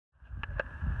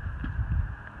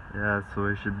Yeah, so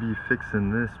I should be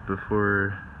fixing this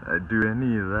before I do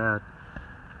any of that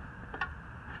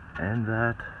and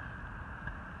that,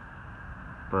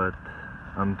 but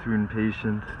I'm too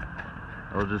impatient.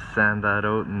 I'll just sand that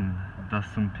out and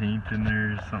dust some paint in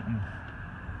there or something.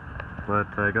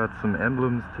 But I got some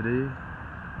Emblems today,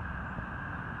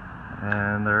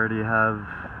 and I already have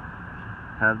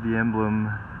the emblem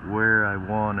where I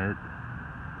want it.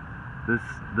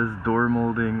 This door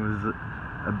molding was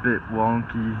a bit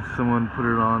wonky. Someone put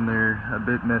it on there a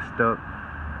bit messed up,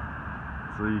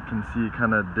 so you can see it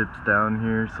kind of dips down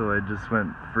here, so I just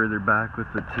went further back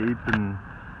with the tape, and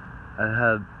I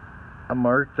had a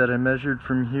mark that I measured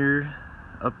from here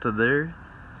up to there,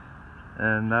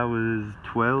 and that was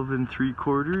 12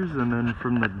 3/4, and then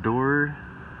from the door,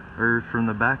 or from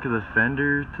the back of the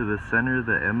fender to the center of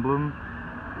the emblem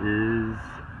is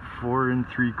 4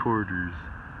 3/4.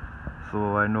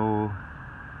 So I know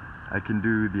I can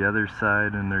do the other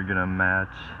side and they're gonna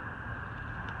match.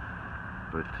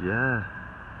 But yeah,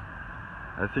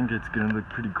 I think it's gonna look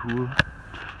pretty cool.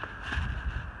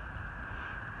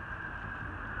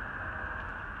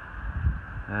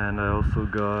 And I also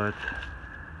got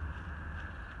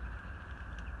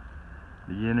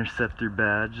the Interceptor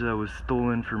badge that was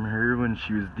stolen from her when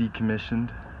she was decommissioned.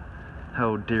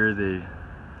 How dare they?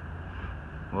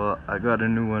 Well, I got a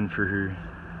new one for her.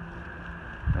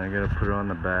 I gotta put it on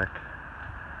the back.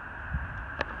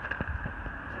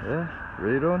 Yeah,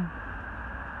 right on.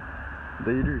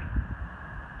 Later.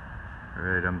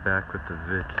 Alright, I'm back with the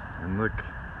Vic. And look,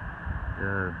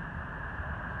 yeah,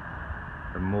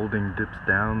 the molding dips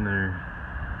down there.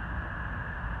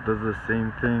 Does the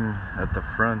same thing at the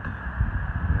front.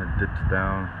 And it dips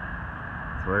down.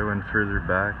 So I went further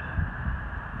back.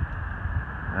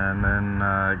 And then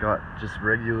I got just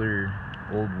regular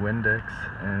old Windex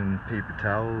and paper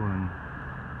towel, and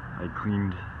I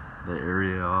cleaned the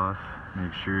area off,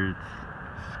 make sure it's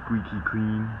squeaky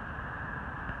clean.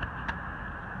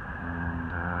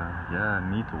 And yeah,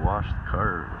 I need to wash the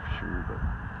car for sure, but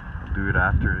I'll do it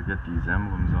after I get these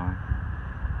emblems on.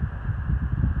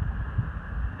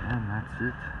 And that's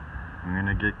it. I'm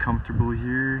gonna get comfortable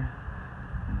here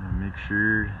and make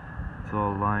sure it's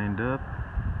all lined up.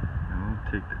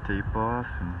 Take the tape off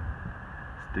and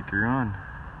stick her on.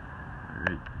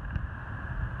 Alright.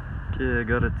 Okay, I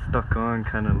got it stuck on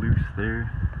kind of loose there.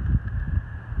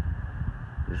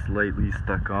 Just lightly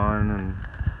stuck on, and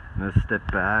I'm gonna step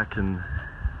back and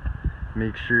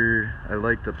make sure I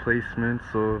like the placement.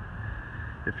 So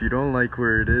if you don't like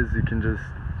where it is, you can just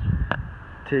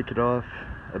take it off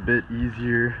a bit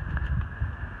easier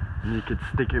and you could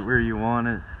stick it where you want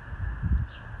it.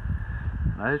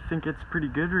 I think it's pretty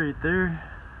good right there.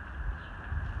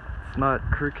 It's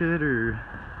not crooked or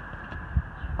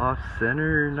off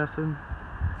center or nothing.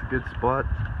 It's a good spot.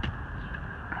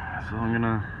 So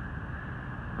I'm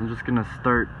just gonna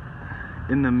start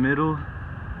in the middle,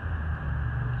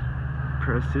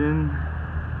 press in,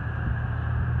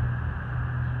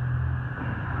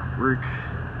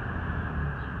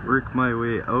 work my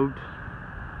way out.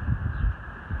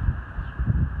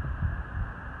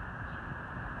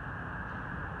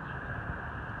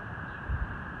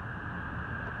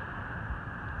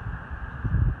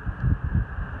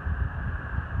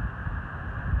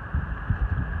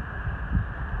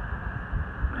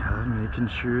 Making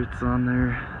sure it's on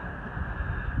there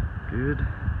good.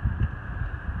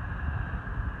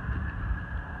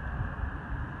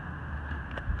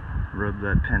 Rub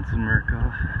that pencil mark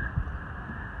off.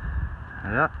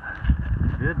 Yeah,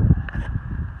 good.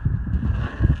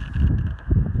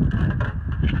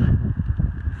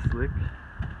 Slick.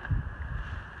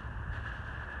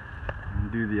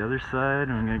 And do the other side.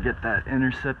 I'm gonna get that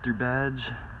Interceptor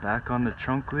badge back on the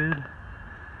trunk lid,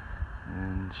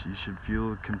 and she should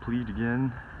feel complete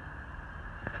again.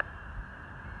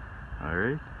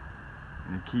 Alright,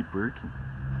 I'm gonna keep working.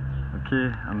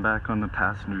 Okay, I'm back on the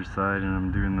passenger side, and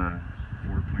I'm doing the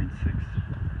 4.6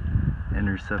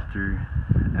 Interceptor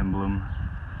emblem.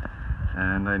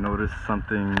 And I noticed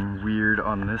something weird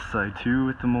on this side too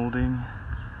with the molding.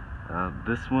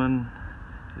 This one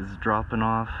is dropping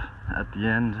off at the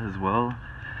end as well.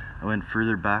 I went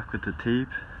further back with the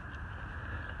tape,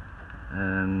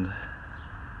 and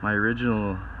my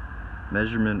original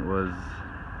measurement was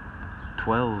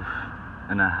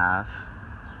 12.5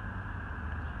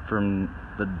 from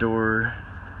the door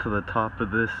to the top of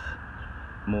this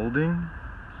molding,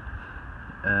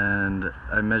 and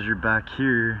I measured back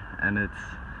here and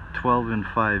it's 12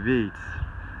 5/8.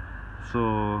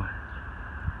 So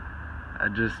I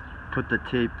just put the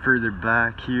tape further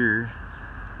back here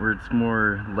where it's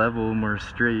more level, more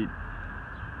straight,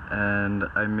 and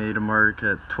I made a mark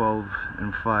at 12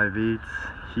 5/8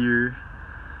 here.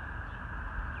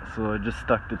 So I just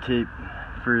stuck the tape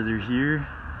further here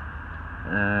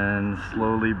and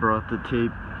slowly brought the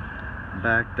tape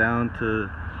back down to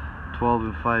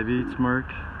 12 5/8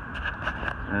 mark,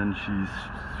 and she's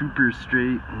super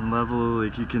straight and level.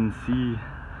 Like, you can see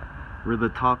where the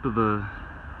top of the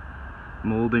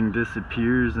molding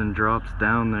disappears and drops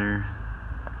down there.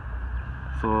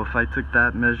 So if I took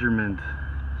that measurement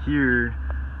here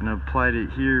and applied it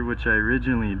here, which I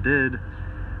originally did,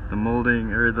 the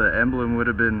molding or the emblem would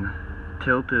have been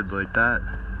tilted like that.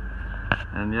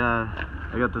 And yeah,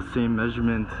 I got the same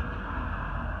measurement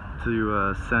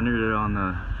to center it on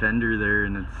the Fender there,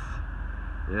 and it's,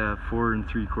 yeah, 4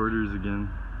 3/4 again.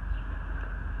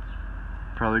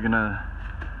 Probably gonna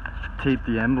tape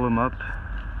the emblem up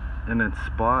in its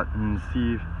spot and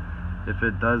see if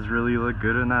it does really look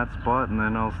good in that spot, and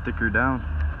then I'll stick her down.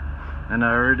 And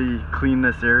I already cleaned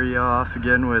this area off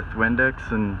again with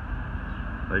Windex, and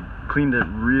like cleaned it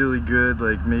really good,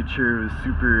 like made sure it was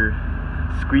super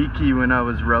squeaky when I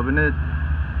was rubbing it.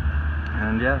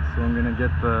 And yeah, so I'm gonna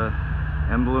get the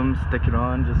emblem, stick it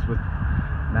on just with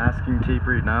masking tape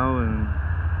right now, and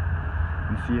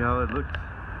see how it looks.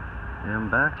 Yeah, I'm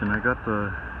back and I got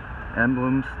the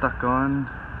emblem stuck on,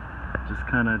 just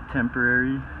kind of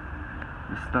temporary,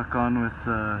 just stuck on with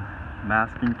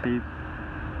masking tape.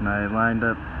 And I lined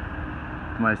up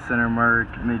my center mark,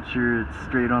 made sure it's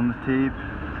straight on the tape,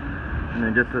 and I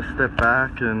get to step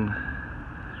back and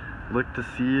look to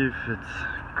see if it's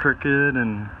crooked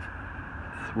and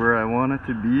it's where I want it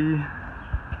to be.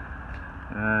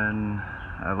 And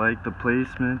I like the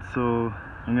placement, so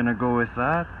I'm gonna go with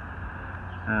that.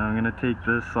 And I'm gonna take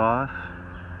this off,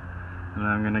 and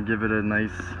I'm gonna give it a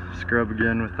nice scrub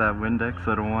again with that Windex.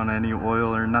 I don't want any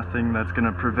oil or nothing that's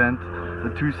gonna prevent the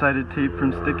two-sided tape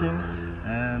from sticking.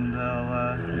 And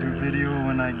I'll do a video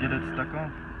when I get it stuck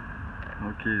on.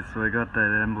 Okay, so I got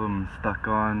that emblem stuck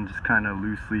on just kind of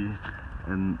loosely,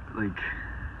 and like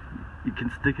you can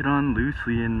stick it on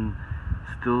loosely and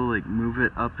still like move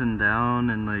it up and down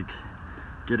and like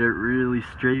get it really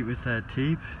straight with that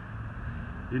tape.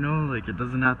 You know, like it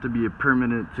doesn't have to be a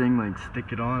permanent thing, like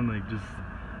stick it on like just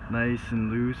nice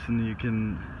and loose, and you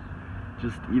can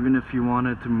just, even if you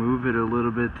wanted to move it a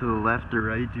little bit to the left or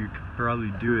right, you could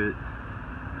probably do it.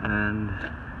 And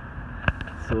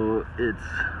so it's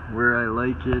where I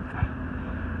like it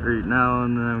right now,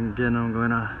 and then again I'm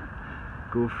gonna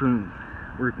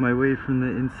work my way from the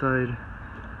inside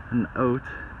and out.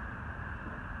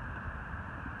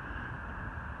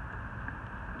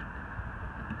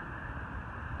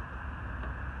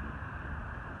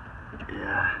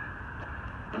 Yeah,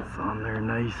 it's on there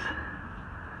nice.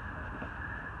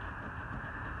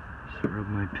 Just rub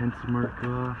my pencil mark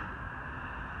off,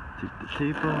 take the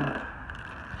tape off.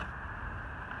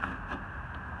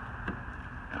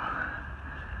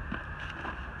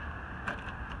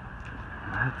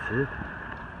 That's it.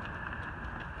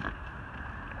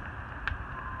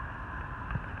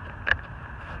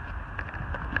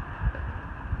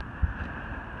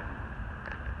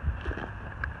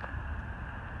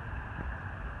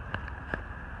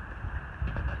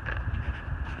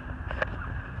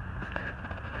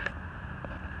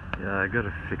 Yeah, I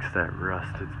gotta fix that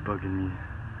rust, it's bugging me.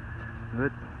 But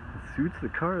it suits the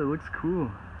car, it looks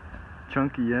cool.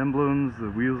 Chunky emblems, the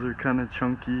wheels are kinda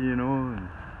chunky, you know, and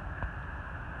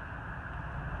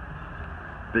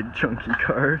big chunky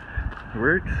car.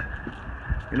 Works.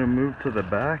 I'm gonna move to the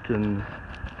back and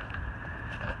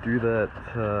do that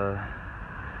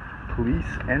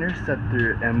police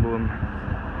Interceptor emblem.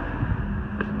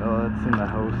 Oh, that's in the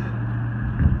house.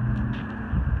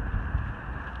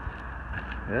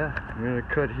 Yeah, I'm gonna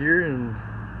cut here and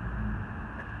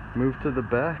move to the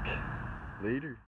back later.